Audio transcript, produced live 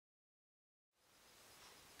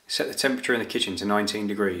Set the temperature in the kitchen to 19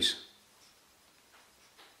 degrees.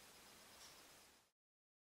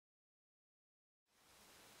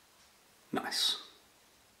 Nice.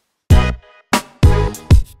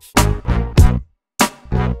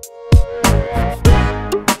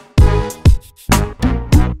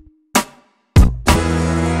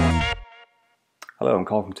 Hello, I'm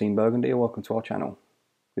Carl from Team Burgundy and welcome to our channel.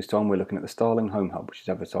 This time we're looking at the Starling Home Hub, which is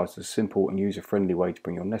advertised as a simple and user-friendly way to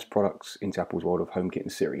bring your Nest products into Apple's world of HomeKit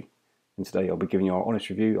and Siri. And today I'll be giving you our honest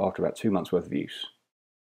review after about 2 months worth of use.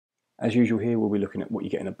 As usual here, we'll be looking at what you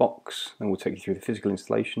get in a box, then we'll take you through the physical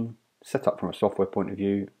installation, set up from a software point of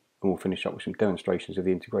view, and we'll finish up with some demonstrations of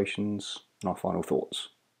the integrations and our final thoughts.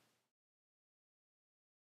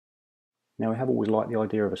 Now, I have always liked the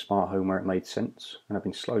idea of a smart home where it made sense, and I've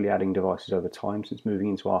been slowly adding devices over time since moving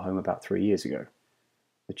into our home about 3 years ago.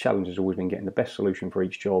 The challenge has always been getting the best solution for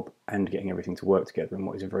each job and getting everything to work together in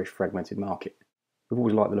what is a very fragmented market. We've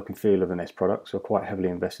always liked the look and feel of the Nest products, so we're quite heavily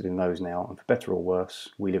invested in those now, and for better or worse,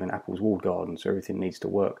 we live in Apple's walled garden, so everything needs to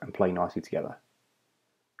work and play nicely together.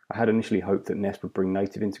 I had initially hoped that Nest would bring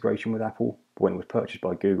native integration with Apple, but when it was purchased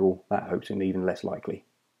by Google, that hope seemed even less likely.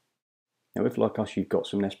 Now, if like us you've got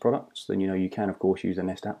some Nest products, then you know you can of course use the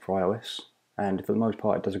Nest app for iOS, and for the most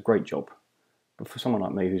part it does a great job. But for someone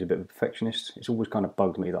like me who's a bit of a perfectionist, it's always kind of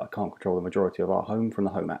bugged me that I can't control the majority of our home from the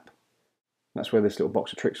Home app. That's where this little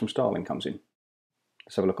box of tricks from Starling comes in.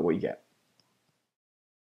 Let's have a look at what you get.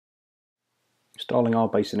 Starling are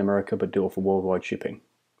based in America but do offer worldwide shipping.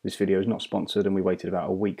 This video is not sponsored and we waited about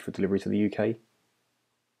a week for delivery to the UK.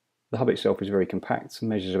 The hub itself is very compact,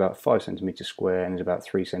 measures about 5 cm square and is about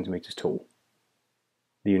 3 cm tall.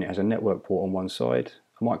 The unit has a network port on one side,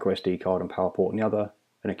 a micro SD card and power port on the other,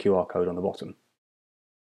 and a QR code on the bottom.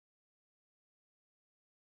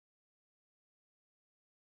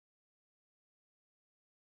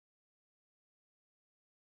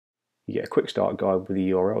 You get a quick start guide with the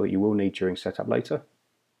URL that you will need during setup later.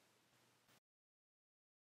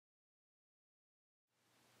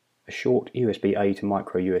 A short USB-A to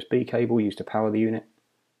micro USB cable used to power the unit.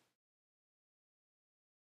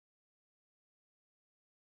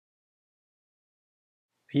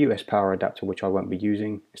 A US power adapter which I won't be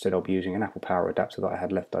using, instead I'll be using an Apple power adapter that I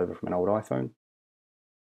had left over from an old iPhone.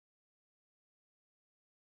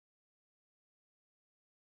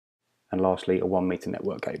 And lastly, a 1 meter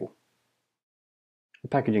network cable. The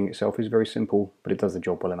packaging itself is very simple, but it does the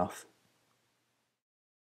job well enough.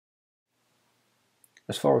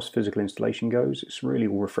 As far as physical installation goes, it's really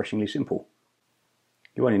all refreshingly simple.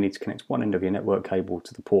 You only need to connect one end of your network cable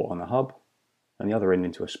to the port on the hub, and the other end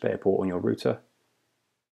into a spare port on your router.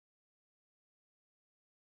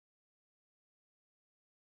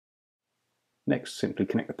 Next, simply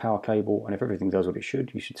connect the power cable, and if everything does what it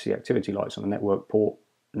should, you should see activity lights on the network port,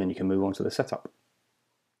 and then you can move on to the setup.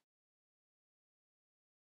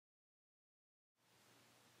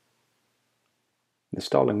 The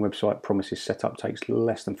Starling website promises setup takes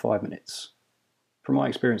less than 5 minutes. From my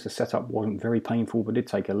experience, the setup wasn't very painful, but did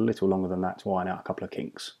take a little longer than that to iron out a couple of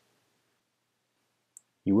kinks.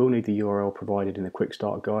 You will need the URL provided in the quick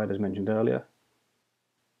start guide as mentioned earlier.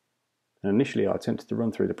 And initially I attempted to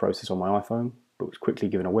run through the process on my iPhone, but was quickly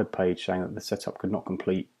given a web page saying that the setup could not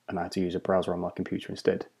complete and I had to use a browser on my computer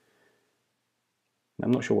instead. Now,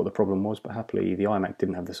 I'm not sure what the problem was, but happily the iMac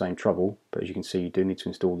didn't have the same trouble, but as you can see you do need to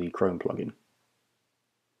install the Chrome plugin.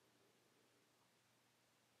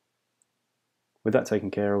 With that taken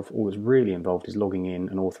care of, all that's really involved is logging in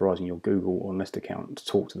and authorising your Google or Nest account to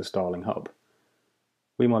talk to the Starling Hub.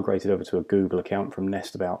 We migrated over to a Google account from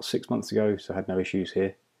Nest about 6 months ago, so I had no issues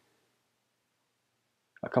here.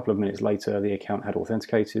 A couple of minutes later, the account had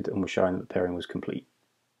authenticated and was showing that the pairing was complete.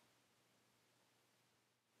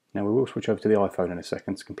 Now we will switch over to the iPhone in a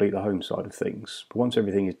second to complete the home side of things, but once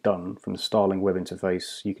everything is done, from the Starling web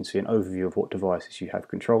interface you can see an overview of what devices you have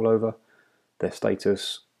control over, their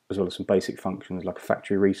status, as well as some basic functions like a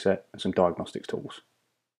factory reset and some diagnostics tools.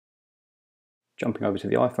 Jumping over to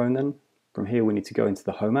the iPhone then, from here we need to go into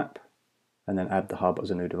the Home app and then add the hub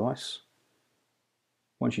as a new device.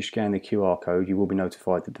 Once you scan the QR code you will be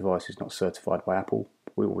notified the device is not certified by Apple.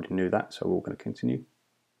 We already knew that, so we're going to continue.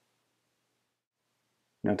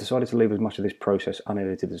 Now I've decided to leave as much of this process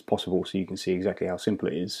unedited as possible so you can see exactly how simple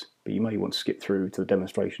it is, but you may want to skip through to the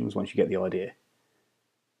demonstrations once you get the idea.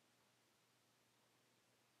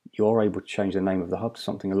 You are able to change the name of the hub to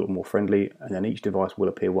something a little more friendly, and then each device will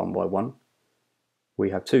appear one by one. We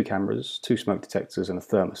have 2 cameras, 2 smoke detectors and a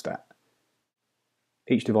thermostat.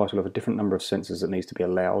 Each device will have a different number of sensors that needs to be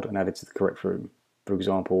allowed and added to the correct room. For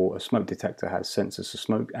example, a smoke detector has sensors for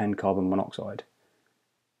smoke and carbon monoxide.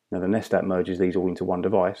 Now the Nest app merges these all into one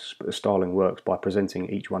device, but the Starling works by presenting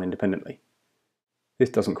each one independently. This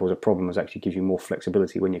doesn't cause a problem as it actually gives you more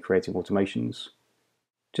flexibility when you're creating automations.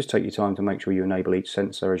 Just take your time to make sure you enable each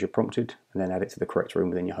sensor as you're prompted, and then add it to the correct room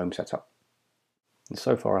within your home setup. And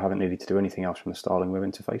so far I haven't needed to do anything else from the Starling web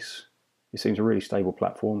interface. It seems a really stable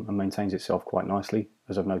platform and maintains itself quite nicely,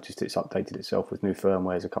 as I've noticed it's updated itself with new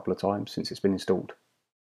firmwares a couple of times since it's been installed.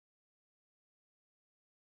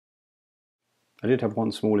 I did have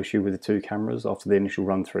one small issue with the two cameras after the initial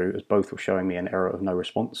run through, as both were showing me an error of no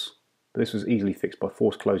response, but this was easily fixed by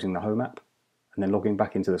force closing the Home app and then logging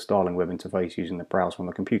back into the Starling web interface using the browser on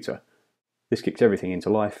the computer. This kicked everything into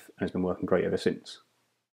life and has been working great ever since.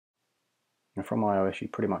 Now from iOS you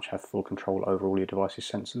pretty much have full control over all your device's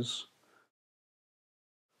sensors.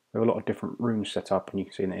 There are a lot of different rooms set up, and you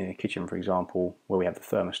can see in the kitchen, for example, where we have the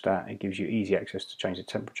thermostat, it gives you easy access to change the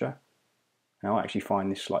temperature. Now I actually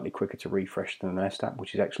find this slightly quicker to refresh than the Nest app,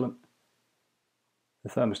 which is excellent. The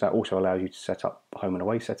thermostat also allows you to set up home and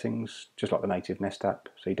away settings, just like the native Nest app,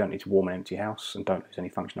 so you don't need to warm an empty house and don't lose any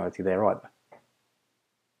functionality there either.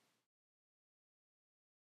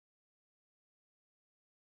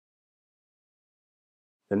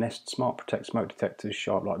 The Nest Smart Protect smoke detectors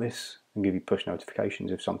show up like this and give you push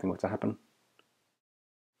notifications if something were to happen.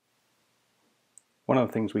 One of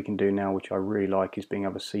the things we can do now, which I really like, is being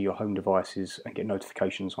able to see your home devices and get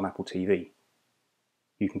notifications on Apple TV.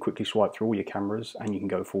 You can quickly swipe through all your cameras and you can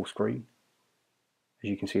go full screen. As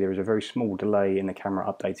you can see, there is a very small delay in the camera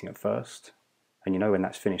updating at first, and you know when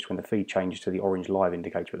that's finished when the feed changes to the orange live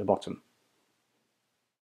indicator at the bottom.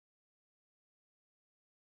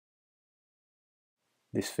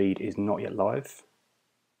 This feed is not yet live,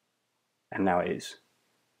 and now it is.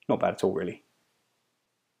 Not bad at all, really.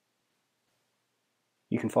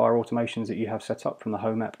 You can fire automations that you have set up from the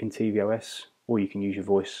Home app in tvOS, or you can use your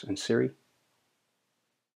voice and Siri.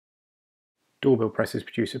 Doorbell presses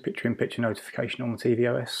produce a picture-in-picture notification on the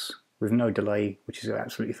tvOS with no delay, which is an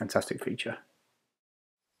absolutely fantastic feature.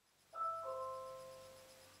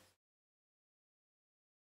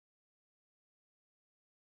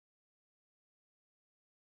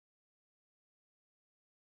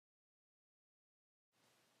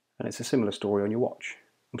 And it's a similar story on your watch.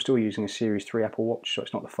 I'm still using a Series 3 Apple Watch, so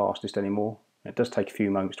it's not the fastest anymore. It does take a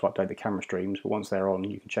few moments to update the camera streams, but once they're on,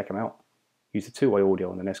 you can check them out. Use the two-way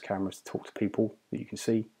audio on the Nest cameras to talk to people that you can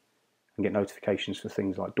see, and get notifications for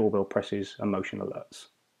things like doorbell presses and motion alerts.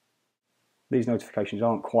 These notifications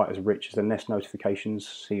aren't quite as rich as the Nest notifications,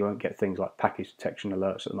 so you won't get things like package detection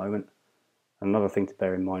alerts at the moment. Another thing to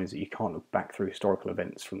bear in mind is that you can't look back through historical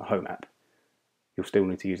events from the Home app. You'll still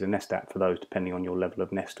need to use the Nest app for those depending on your level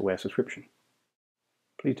of Nest Aware subscription.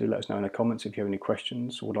 Please do let us know in the comments if you have any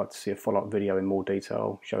questions or would like to see a follow-up video in more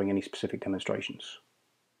detail showing any specific demonstrations.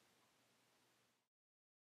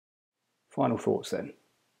 Final thoughts then.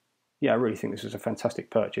 Yeah, I really think this is a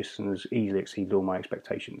fantastic purchase and has easily exceeded all my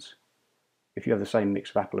expectations. If you have the same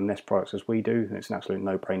mix of Apple and Nest products as we do, then it's an absolute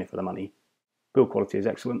no-brainer for the money. Build quality is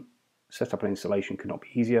excellent, setup and installation could not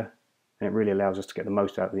be easier, and it really allows us to get the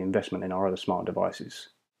most out of the investment in our other smart devices.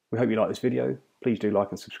 We hope you liked this video. Please do like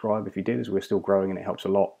and subscribe if you did, as we're still growing and it helps a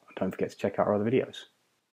lot. And don't forget to check out our other videos.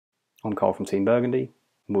 I'm Carl from Team Burgundy,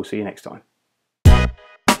 and we'll see you next time.